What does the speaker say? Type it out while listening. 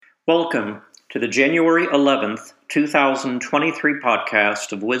Welcome to the January 11th, 2023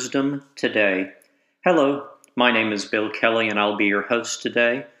 podcast of Wisdom Today. Hello, my name is Bill Kelly and I'll be your host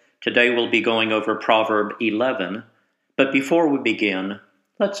today. Today we'll be going over Proverb 11. But before we begin,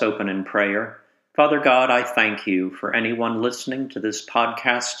 let's open in prayer. Father God, I thank you for anyone listening to this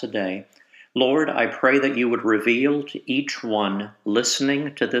podcast today. Lord, I pray that you would reveal to each one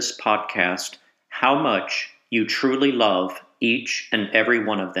listening to this podcast how much you truly love each and every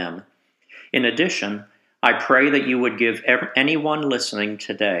one of them. In addition, I pray that you would give anyone listening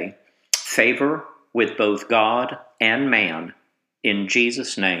today favor with both God and man. In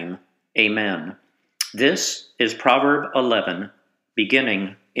Jesus' name, amen. This is Proverb 11,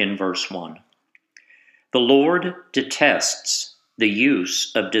 beginning in verse 1. The Lord detests the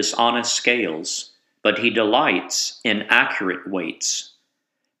use of dishonest scales, but he delights in accurate weights.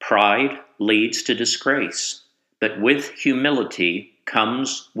 Pride leads to disgrace, but with humility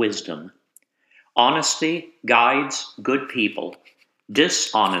comes wisdom. Honesty guides good people.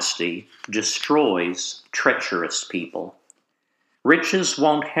 Dishonesty destroys treacherous people. Riches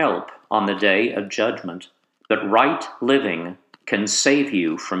won't help on the day of judgment, but right living can save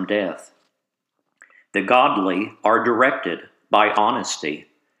you from death. The godly are directed by honesty.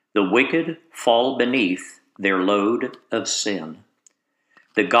 The wicked fall beneath their load of sin.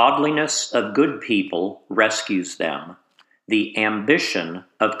 The godliness of good people rescues them. The ambition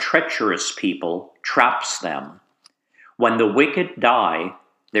of treacherous people traps them. When the wicked die,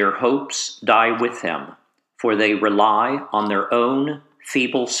 their hopes die with them, for they rely on their own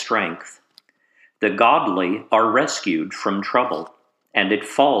feeble strength. The godly are rescued from trouble, and it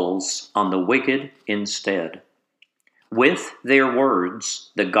falls on the wicked instead. With their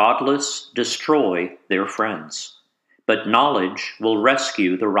words, the godless destroy their friends, but knowledge will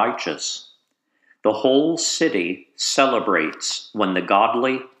rescue the righteous. The whole city celebrates when the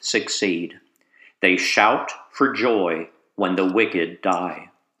godly succeed. They shout for joy when the wicked die.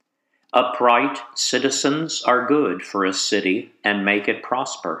 Upright citizens are good for a city and make it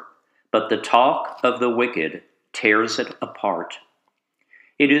prosper, but the talk of the wicked tears it apart.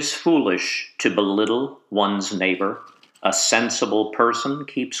 It is foolish to belittle one's neighbor. A sensible person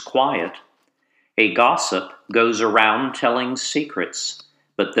keeps quiet. A gossip goes around telling secrets,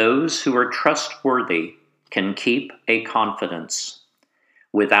 but those who are trustworthy can keep a confidence.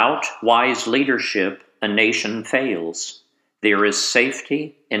 Without wise leadership, a nation fails. There is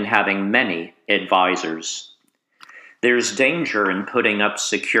safety in having many advisors. There's danger in putting up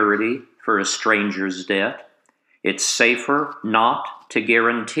security for a stranger's debt. It's safer not to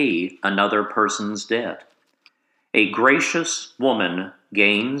guarantee another person's debt. A gracious woman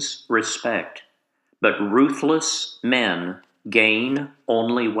gains respect, but ruthless men gain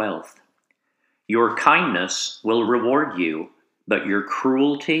only wealth. Your kindness will reward you, but your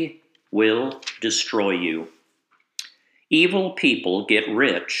cruelty will destroy you. Evil people get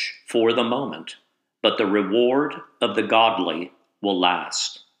rich for the moment, but the reward of the godly will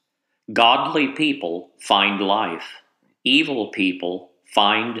last. Godly people find life. Evil people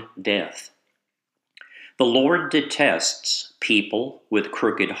find death. The Lord detests people with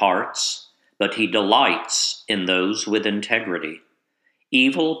crooked hearts, but he delights in those with integrity.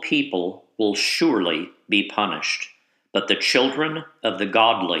 Evil people will surely be punished, but the children of the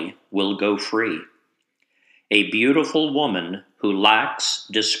godly will go free. A beautiful woman who lacks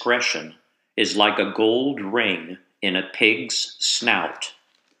discretion is like a gold ring in a pig's snout.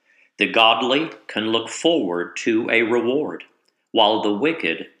 The godly can look forward to a reward, while the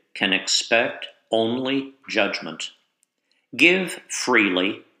wicked can expect only judgment. Give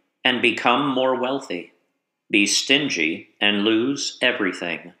freely and become more wealthy. Be stingy and lose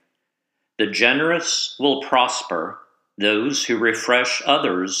everything. The generous will prosper. Those who refresh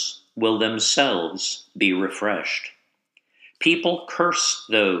others will themselves be refreshed. People curse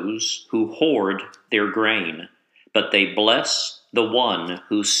those who hoard their grain, but they bless the one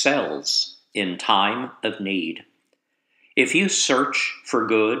who sells in time of need. If you search for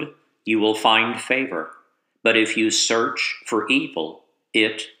good, you will find favor, but if you search for evil,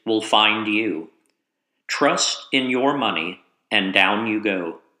 it will find you. Trust in your money, and down you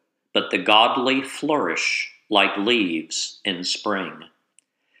go, but the godly flourish like leaves in spring.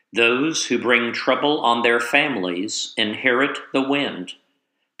 Those who bring trouble on their families inherit the wind.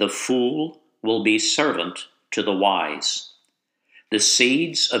 The fool will be servant to the wise. The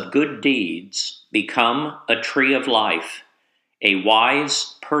seeds of good deeds become a tree of life. A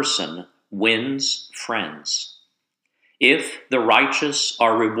wise person wins friends. If the righteous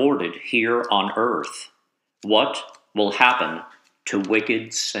are rewarded here on earth, what will happen to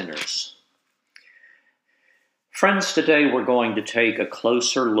wicked sinners? Friends, today we're going to take a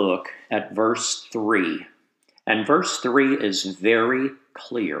closer look at verse 3. And verse 3 is very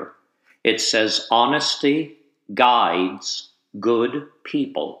clear. It says, honesty guides good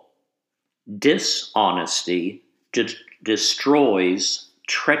people. Dishonesty destroys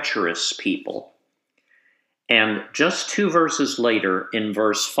treacherous people. And just 2 verses later, in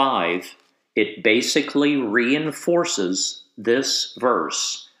verse 5, it basically reinforces this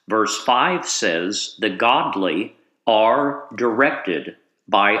verse. Verse 5 says, the godly are directed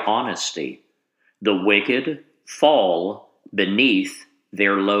by honesty. The wicked fall beneath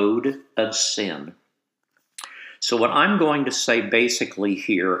their load of sin. So what I'm going to say basically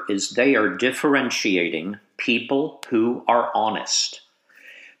here is they are differentiating people who are honest.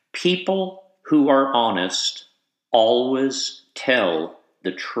 People who are honest always tell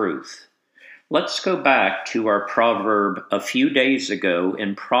the truth. Let's go back to our proverb a few days ago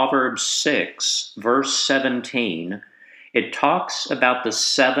in Proverbs 6, verse 17. It talks about the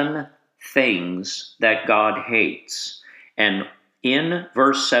 7 things that God hates. And in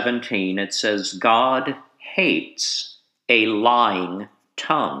verse 17, it says, God hates a lying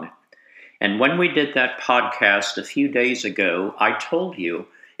tongue. And when we did that podcast a few days ago, I told you,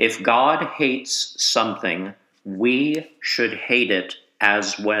 if God hates something, we should hate it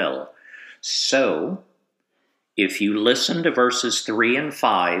as well. So, if you listen to verses 3 and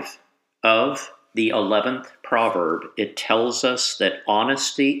 5 of the 11th proverb, it tells us that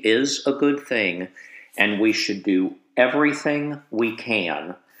honesty is a good thing, and we should do everything we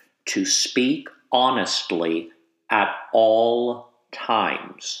can to speak honestly at all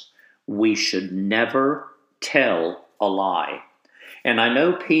times. We should never tell a lie. And I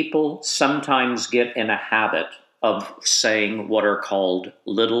know people sometimes get in a habit of saying what are called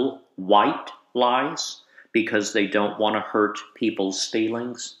little white lies because they don't want to hurt people's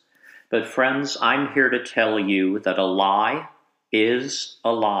feelings. But friends, I'm here to tell you that a lie is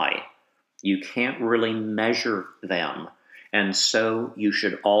a lie. You can't really measure them. And so you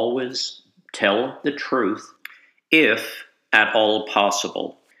should always tell the truth if at all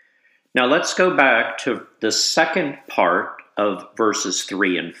possible. Now let's go back to the second part of verses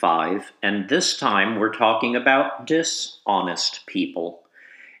 3 and 5, and this time we're talking about dishonest people.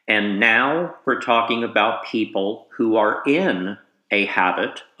 And now we're talking about people who are in a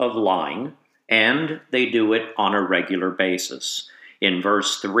habit of lying, and they do it on a regular basis. In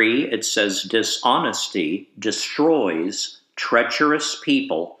verse 3, it says, dishonesty destroys treacherous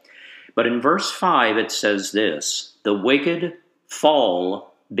people. But in verse 5, it says this, the wicked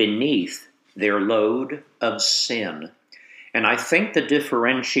fall beneath their load of sin. And I think the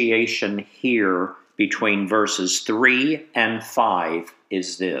differentiation here between verses 3 and 5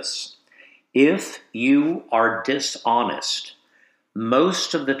 is this. If you are dishonest,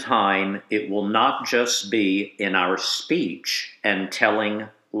 most of the time it will not just be in our speech and telling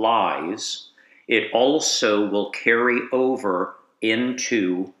lies, it also will carry over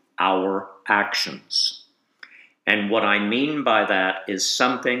into our actions. And what I mean by that is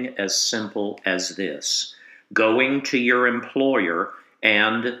something as simple as this. Going to your employer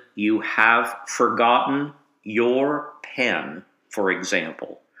and you have forgotten your pen, for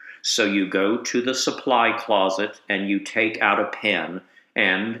example. So you go to the supply closet and you take out a pen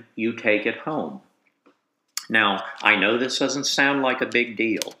and you take it home. Now, I know this doesn't sound like a big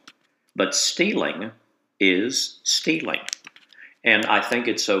deal, but stealing is stealing. And I think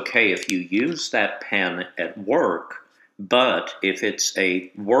it's okay if you use that pen at work, but if it's a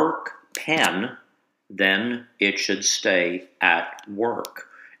work pen, then it should stay at work,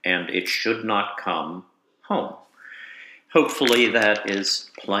 and it should not come home. Hopefully that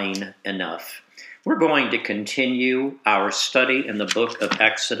is plain enough. We're going to continue our study in the book of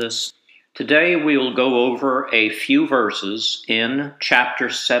Exodus. Today we will go over a few verses in chapter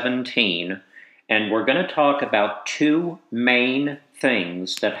 17, and we're going to talk about 2 main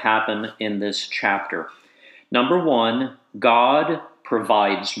things that happen in this chapter. Number 1, God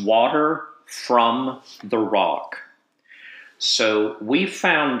provides water from the rock. So we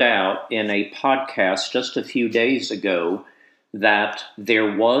found out in a podcast just a few days ago that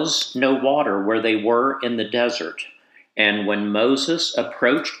there was no water where they were in the desert. And when Moses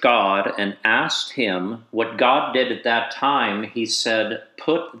approached God and asked him what God did at that time, he said,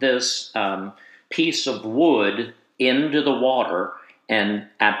 put this piece of wood into the water. And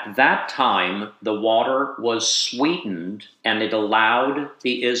at that time, the water was sweetened and it allowed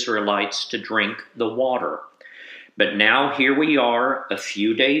the Israelites to drink the water. But now here we are a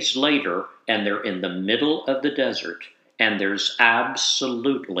few days later, and they're in the middle of the desert, and there's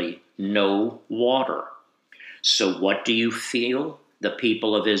absolutely no water. So what do you feel the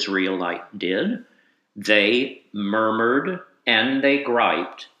people of Israel did? They murmured and they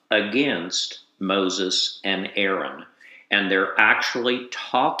griped against Moses and Aaron. And they're actually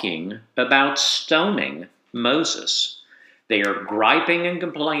talking about stoning Moses. They are griping and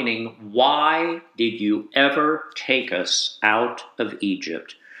complaining, why did you ever take us out of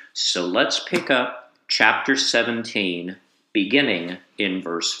Egypt? So let's pick up chapter 17, beginning in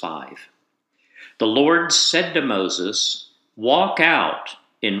verse 5. The Lord said to Moses, walk out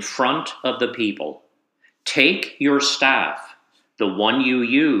in front of the people. Take your staff, the one you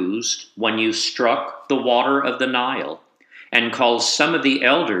used when you struck the water of the Nile, and call some of the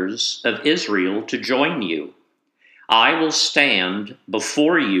elders of Israel to join you. I will stand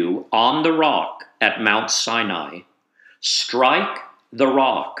before you on the rock at Mount Sinai. Strike the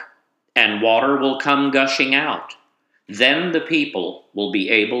rock, and water will come gushing out. Then the people will be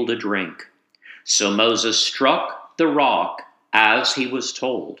able to drink. So Moses struck the rock as he was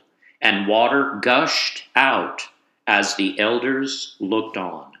told, and water gushed out as the elders looked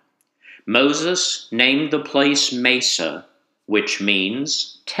on. Moses named the place Mesa, which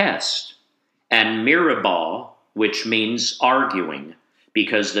means test, and Meribah, which means arguing,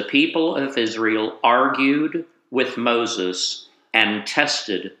 because the people of Israel argued with Moses and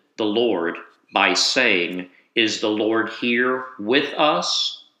tested the Lord by saying, is the Lord here with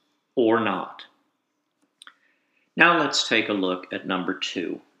us or not? Now let's take a look at number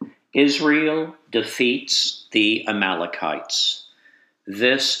 2. Israel defeats the Amalekites.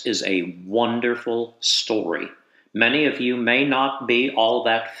 This is a wonderful story. Many of you may not be all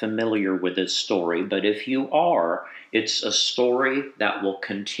that familiar with this story, but if you are, it's a story that will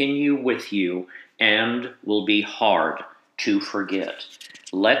continue with you and will be hard to forget.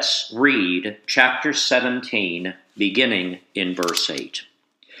 Let's read chapter 17, beginning in verse 8.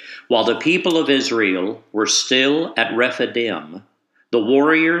 While the people of Israel were still at Rephidim, the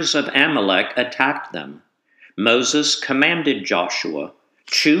warriors of Amalek attacked them. Moses commanded Joshua,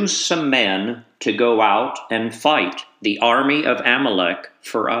 choose some men to go out and fight the army of Amalek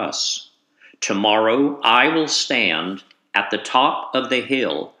for us. Tomorrow I will stand at the top of the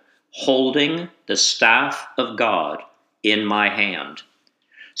hill, holding the staff of God in my hand.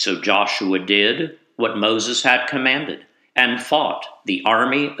 So Joshua did what Moses had commanded and fought the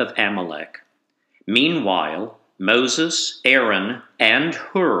army of Amalek. Meanwhile, Moses, Aaron, and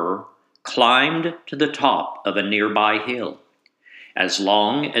Hur climbed to the top of a nearby hill. As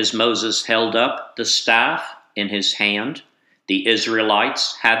long as Moses held up the staff in his hand, the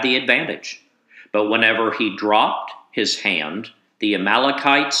Israelites had the advantage. But whenever he dropped his hand, the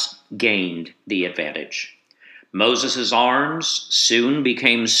Amalekites gained the advantage. Moses' arms soon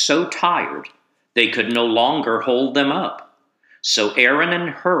became so tired they could no longer hold them up. So Aaron and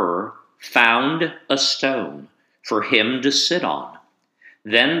Hur found a stone for him to sit on.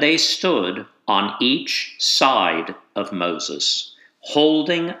 Then they stood on each side of Moses,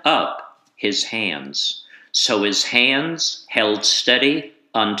 holding up his hands. So his hands held steady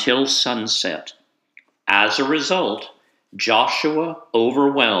until sunset. As a result, Joshua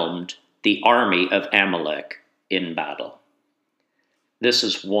overwhelmed the army of Amalek in battle. This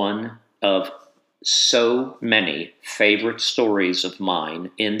is one of so many favorite stories of mine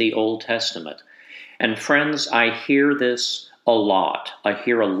in the Old Testament. And friends, I hear this a lot. I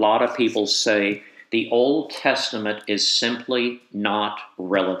hear a lot of people say the Old Testament is simply not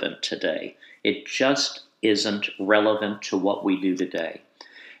relevant today. It just isn't relevant to what we do today.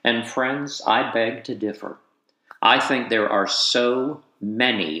 And friends, I beg to differ. I think there are so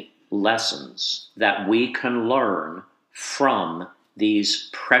many lessons that we can learn from these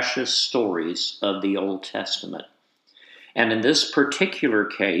precious stories of the Old Testament. And in this particular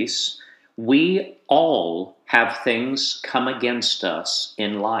case, we all have things come against us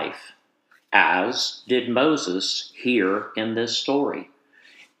in life, as did Moses here in this story.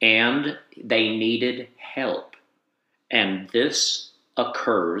 And they needed help. And this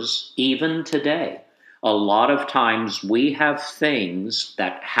occurs even today. A lot of times we have things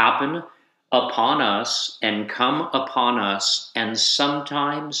that happen upon us and come upon us, and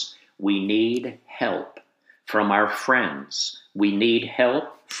sometimes we need help from our friends. We need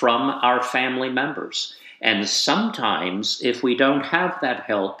help from our family members. And sometimes, if we don't have that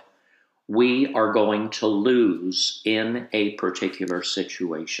help, we are going to lose in a particular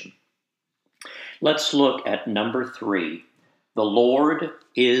situation. Let's look at number 3. The Lord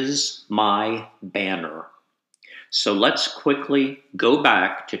is my banner. So let's quickly go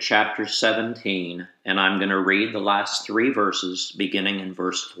back to chapter 17, and I'm going to read the last 3 verses, beginning in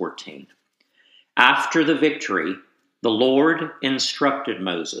verse 14. After the victory, the Lord instructed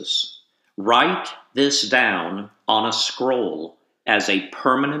Moses, write this down on a scroll as a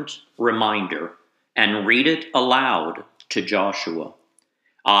permanent reminder and read it aloud to Joshua.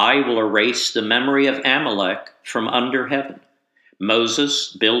 I will erase the memory of Amalek from under heaven.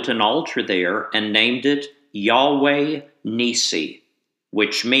 Moses built an altar there and named it Yahweh Nisi,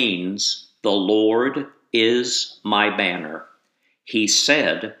 which means the Lord is my banner. He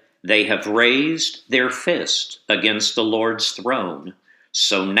said, they have raised their fist against the Lord's throne,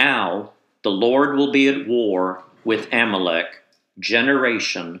 so now the Lord will be at war with Amalek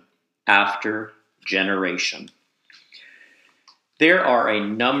generation after generation. There are a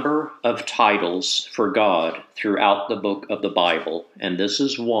number of titles for God throughout the book of the Bible, and this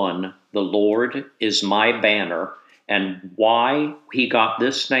is one, the Lord is my banner. And why he got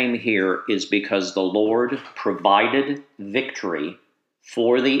this name here is because the Lord provided victory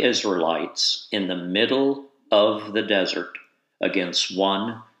for the Israelites in the middle of the desert against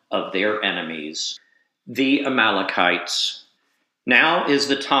one of their enemies, the Amalekites. Now is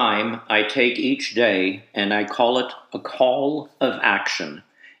the time I take each day, and I call it a call of action.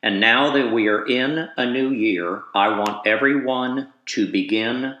 And now that we are in a new year, I want everyone to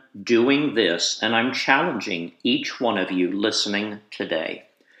begin doing this, and I'm challenging each one of you listening today.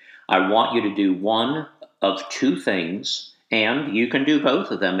 I want you to do one of two things, and you can do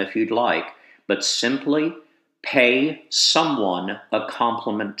both of them if you'd like, but simply pay someone a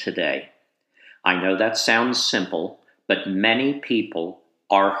compliment today. I know that sounds simple, but many people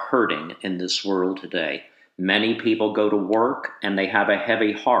are hurting in this world today. Many people go to work and they have a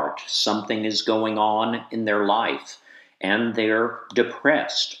heavy heart. Something is going on in their life and they're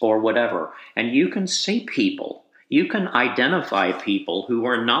depressed or whatever. And you can see people, you can identify people who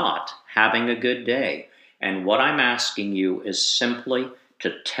are not having a good day. And what I'm asking you is simply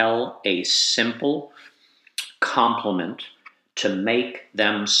to tell a simple compliment to make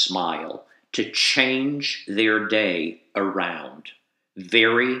them smile, to change their day around.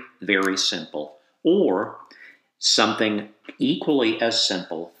 Very, very simple. Or something equally as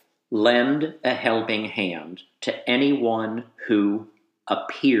simple, lend a helping hand to anyone who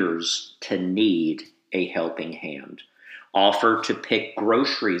appears to need a helping hand. Offer to pick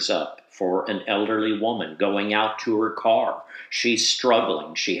groceries up for an elderly woman going out to her car. She's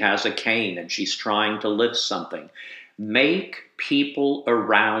struggling. She has a cane and she's trying to lift something. Make people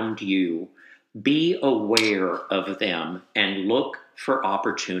around you be aware of them and look for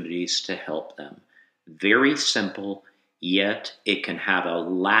opportunities to help them. Very simple, yet it can have a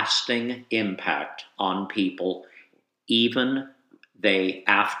lasting impact on people, even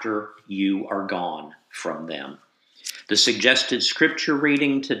after you are gone from them. The suggested scripture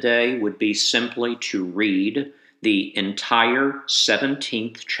reading today would be simply to read the entire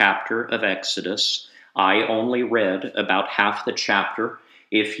 17th chapter of Exodus. I only read about half the chapter.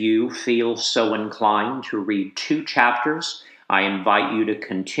 If you feel so inclined to read 2 chapters, I invite you to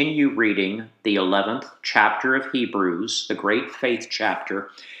continue reading the 11th chapter of Hebrews, the great faith chapter.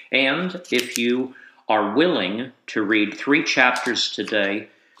 And if you are willing to read 3 chapters today,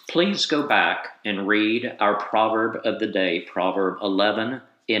 please go back and read our proverb of the day, Proverb 11,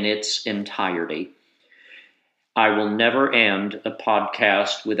 in its entirety. I will never end a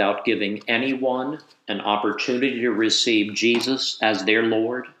podcast without giving anyone an opportunity to receive Jesus as their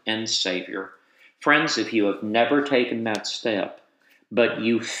Lord and Savior. Friends, if you have never taken that step, but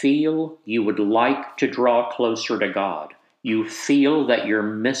you feel you would like to draw closer to God, you feel that you're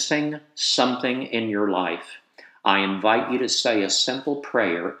missing something in your life, I invite you to say a simple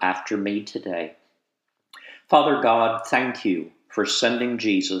prayer after me today. Father God, thank you for sending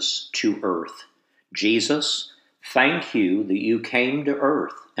Jesus to earth. Jesus, thank you that you came to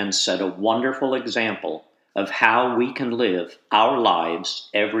earth and set a wonderful example of how we can live our lives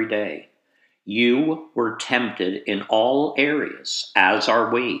every day. You were tempted in all areas, as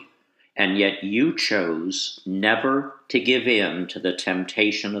are we, and yet you chose never to give in to the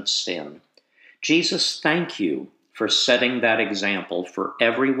temptation of sin. Jesus, thank you for setting that example for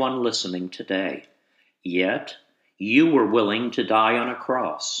everyone listening today. Yet, you were willing to die on a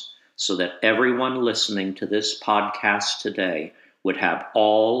cross so that everyone listening to this podcast today would have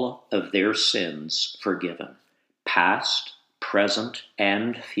all of their sins forgiven, past, present,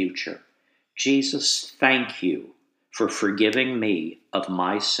 and future. Jesus, thank you for forgiving me of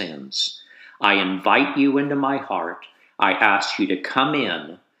my sins. I invite you into my heart. I ask you to come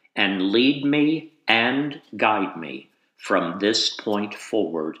in and lead me and guide me from this point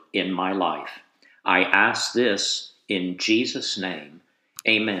forward in my life. I ask this in Jesus' name.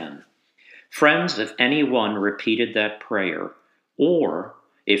 Amen. Friends, if anyone repeated that prayer, or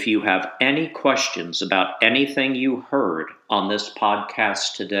if you have any questions about anything you heard on this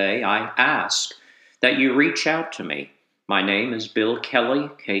podcast today, I ask that you reach out to me. My name is Bill Kelley,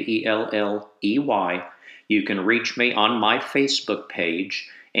 Kelley. You can reach me on my Facebook page,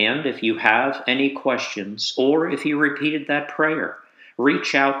 and if you have any questions or if you repeated that prayer,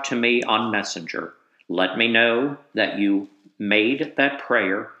 reach out to me on Messenger. Let me know that you made that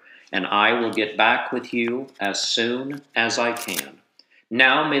prayer, and I will get back with you as soon as I can.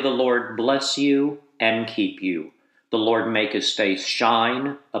 Now may the Lord bless you and keep you. The Lord make his face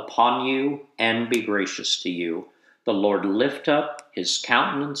shine upon you and be gracious to you. The Lord lift up his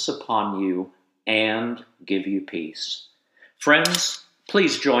countenance upon you and give you peace. Friends,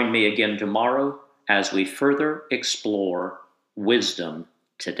 please join me again tomorrow as we further explore wisdom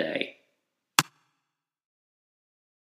today.